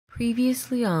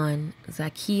Previously on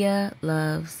Zakiya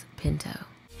Loves Pinto.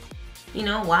 You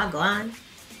know, wagwan.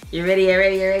 You ready? You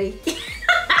ready? You ready?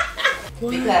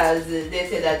 Because they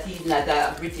say that he's not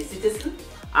a British citizen.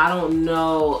 I don't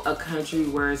know a country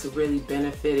where it's really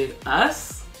benefited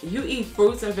us. You eat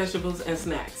fruits and vegetables and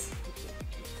snacks.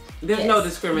 There's no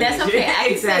discrimination. That's okay. I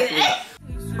exactly. Say that.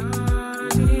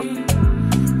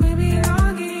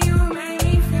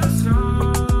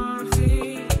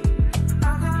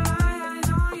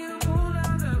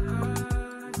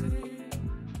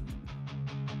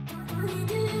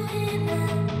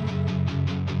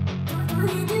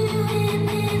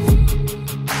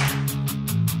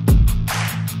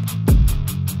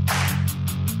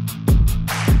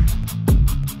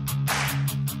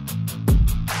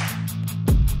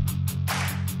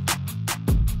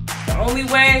 The only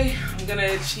way I'm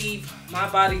gonna achieve my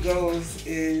body goals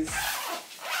is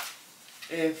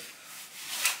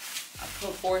if I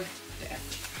put forth the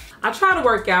effort. I try to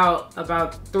work out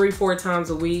about 3-4 times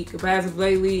a week, but as of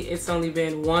lately, it's only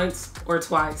been once or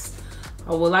twice.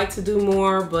 I would like to do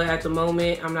more, but at the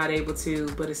moment, I'm not able to.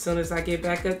 But as soon as I get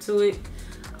back up to it,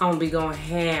 I'm gonna be going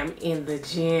ham in the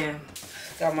gym.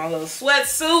 Got my little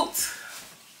sweatsuit.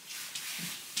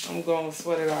 I'm gonna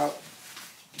sweat it out.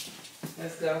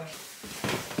 Let's go.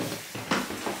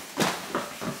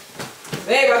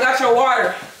 Babe, I got your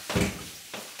water.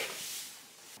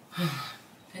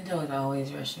 Pinto is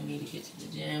always rushing me to get to the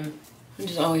gym. I'm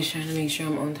just always trying to make sure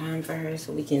I'm on time for her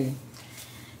so we can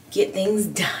get things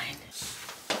done.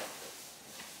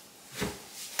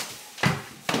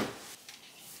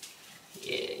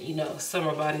 Yeah, you know,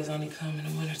 summer bodies only come in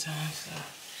the wintertime, so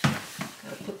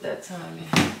gotta put that time in.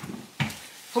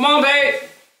 Come on, babe.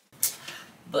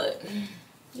 But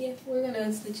yeah, we're gonna go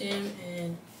to the gym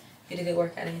and get a good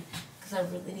workout in because I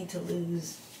really need to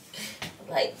lose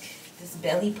like this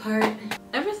belly part.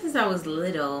 Ever since I was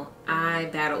little, I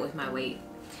battled with my weight.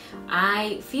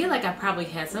 I feel like I probably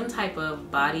had some type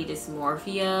of body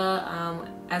dysmorphia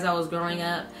as I was growing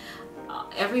up.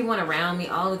 Everyone around me,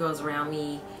 all the girls around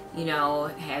me, you know,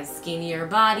 had skinnier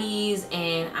bodies,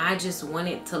 and I just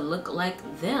wanted to look like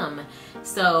them.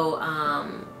 So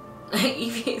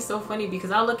it's so funny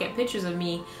because I'll look at pictures of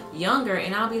me younger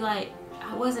and I'll be like,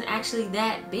 I wasn't actually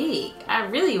that big. I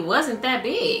really wasn't that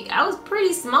big. I was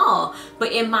pretty small.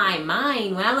 But in my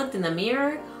mind, when I looked in the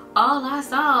mirror, all I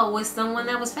saw was someone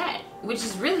that was fat, which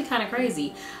is really kind of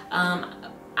crazy. I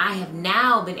have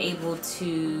now been able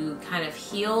to kind of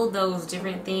heal those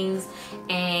different things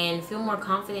and feel more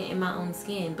confident in my own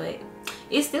skin, but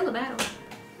it's still a battle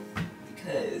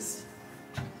because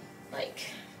like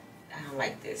I don't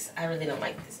like this. I really don't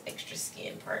like this extra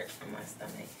skin part on my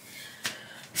stomach.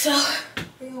 So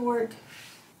we're gonna work.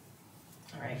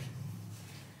 All right.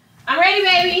 I'm ready,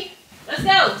 baby. Let's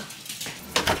go.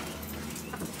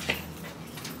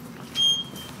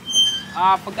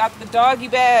 I forgot the doggy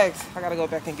bags. I gotta go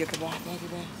back and get the doggy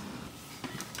bags.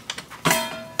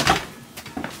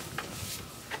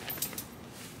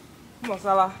 Come on,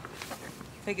 Salah.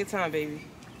 Take your time, baby.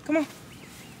 Come on.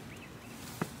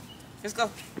 Let's go.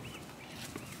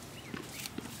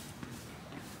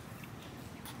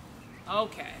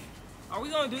 Okay. Are we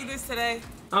gonna do this today?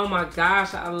 Oh my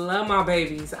gosh, I love my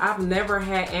babies. I've never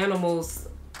had animals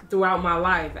throughout my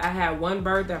life. I had one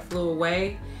bird that flew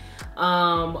away.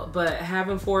 But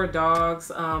having 4 dogs,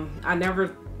 I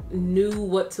never knew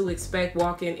what to expect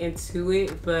walking into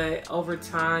it, but over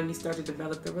time you start to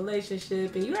develop the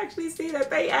relationship and you actually see that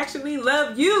they actually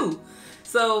love you.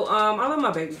 So I love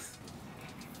my babies.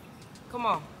 Come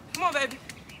on, baby.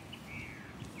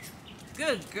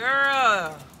 Good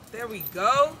girl. There we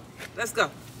go. Let's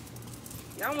go.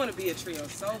 Y'all want to be a trio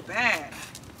so bad.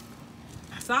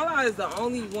 Salah is the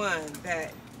only one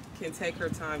that can take her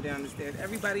time down the stairs.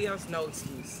 Everybody else, no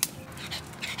excuse.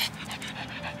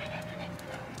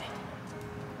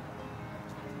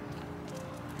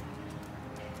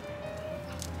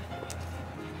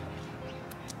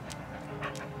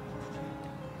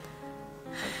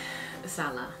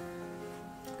 Salah,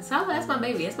 that's my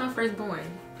baby. That's my firstborn.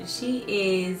 She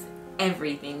is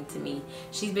everything to me.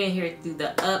 She's been here through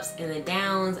the ups and the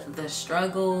downs, the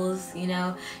struggles, you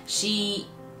know. She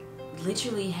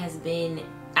literally has been,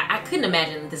 I couldn't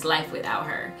imagine this life without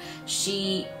her.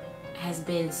 She has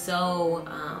been so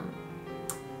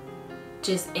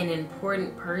just an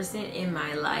important person in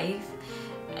my life.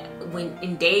 When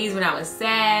in days when I was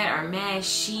sad or mad,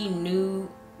 she knew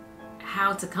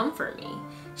how to comfort me.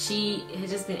 She has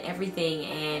just been everything,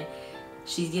 and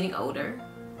she's getting older,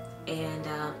 and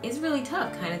it's really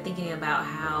tough kind of thinking about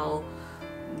how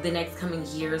the next coming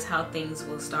years, how things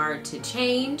will start to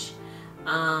change.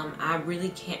 I really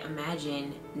can't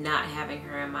imagine not having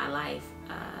her in my life.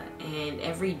 And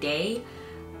every day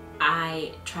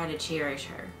I try to cherish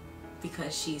her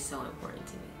because she's so important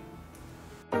to me.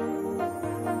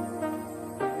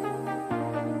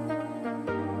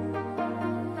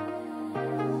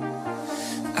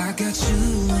 I got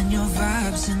you and your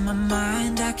vibes in my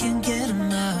mind, I can't get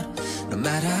them out, no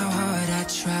matter how hard I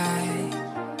try.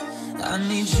 I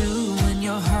need you and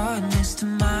your heart next to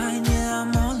mine, yeah,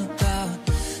 I'm all about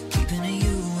keeping it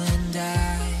you and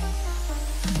I.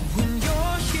 When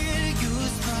you're here, you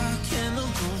spark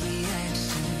chemical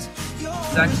reactions.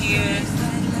 Zakiya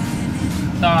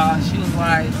thought, she was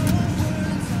like,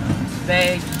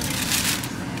 babe,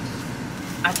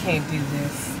 I can't do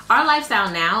this. Our lifestyle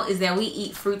now is that we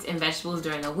eat fruits and vegetables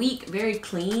during the week, very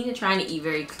clean, trying to eat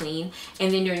very clean.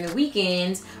 And then during the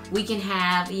weekends, we can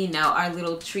have, you know, our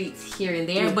little treats here and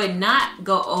there, but not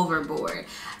go overboard.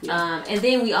 And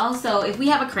then we also, if we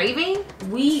have a craving,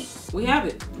 we have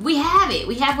it. We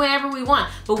have whatever we want,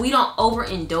 but we don't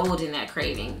overindulge in that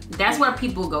craving. That's where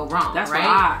people go wrong, That's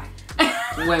right?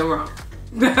 Where I went wrong.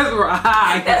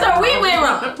 That's where we went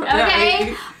wrong,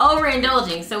 okay?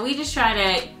 Overindulging. So we just try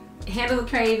to handle the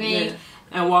craving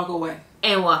and walk away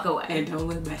and don't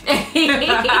look back.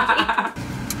 I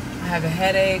have a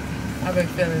headache. I've been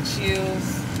feeling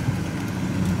chills.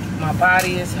 My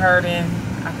body is hurting.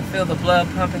 I can feel the blood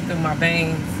pumping through my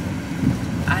veins.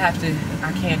 I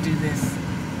can't do this.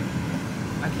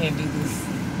 I can't do this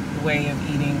way of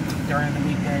eating during the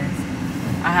weekdays.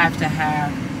 I have to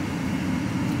have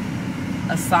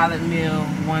a solid meal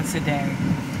once a day.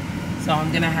 So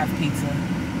I'm gonna have pizza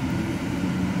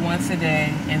once a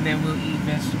day, and then we'll eat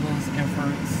vegetables and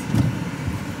fruits.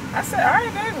 I said, all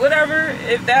right, babe, whatever.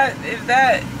 If that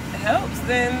helps,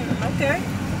 then okay.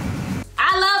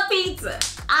 I love pizza.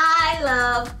 I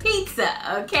love pizza,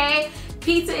 okay?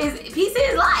 Pizza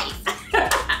is life.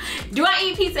 Do I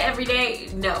eat pizza every day?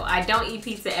 No, I don't eat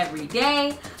pizza every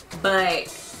day, but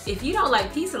if you don't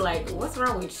like pizza, like, what's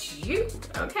wrong with you?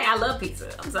 Okay, I love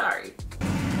pizza, I'm sorry.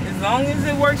 As long as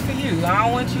it works for you. I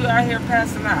don't want you out here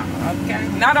passing out, okay?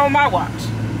 Not on my watch.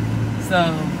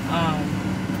 So,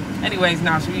 anyways,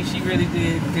 now she really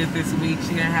did good this week. She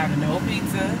didn't have no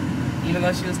pizza, even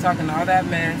though she was talking all that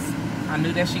mess. I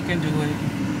knew that she can do it.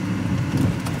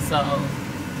 So,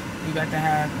 we got to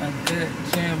have a good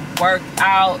gym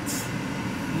workout.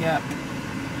 Yep.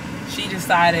 She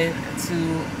decided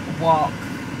to walk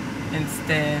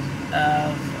instead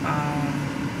of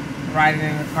riding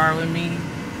in the car with me.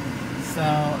 So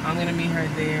I'm gonna meet her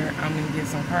there. I'm gonna get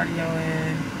some cardio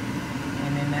in,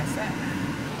 and then that's that.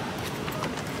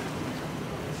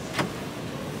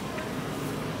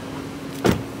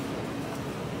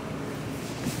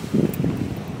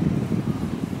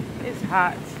 It's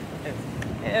hot as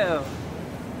hell.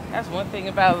 That's one thing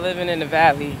about living in the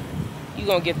valley. You're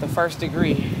gonna get the first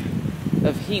degree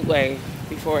of heat wave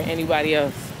before anybody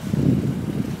else.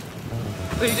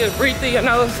 So you just breathe through your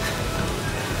nose,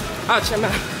 out your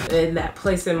mouth. In that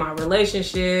place in my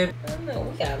relationship. I don't know,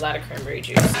 we got a lot of cranberry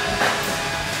juice.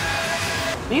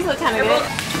 These look kind of good.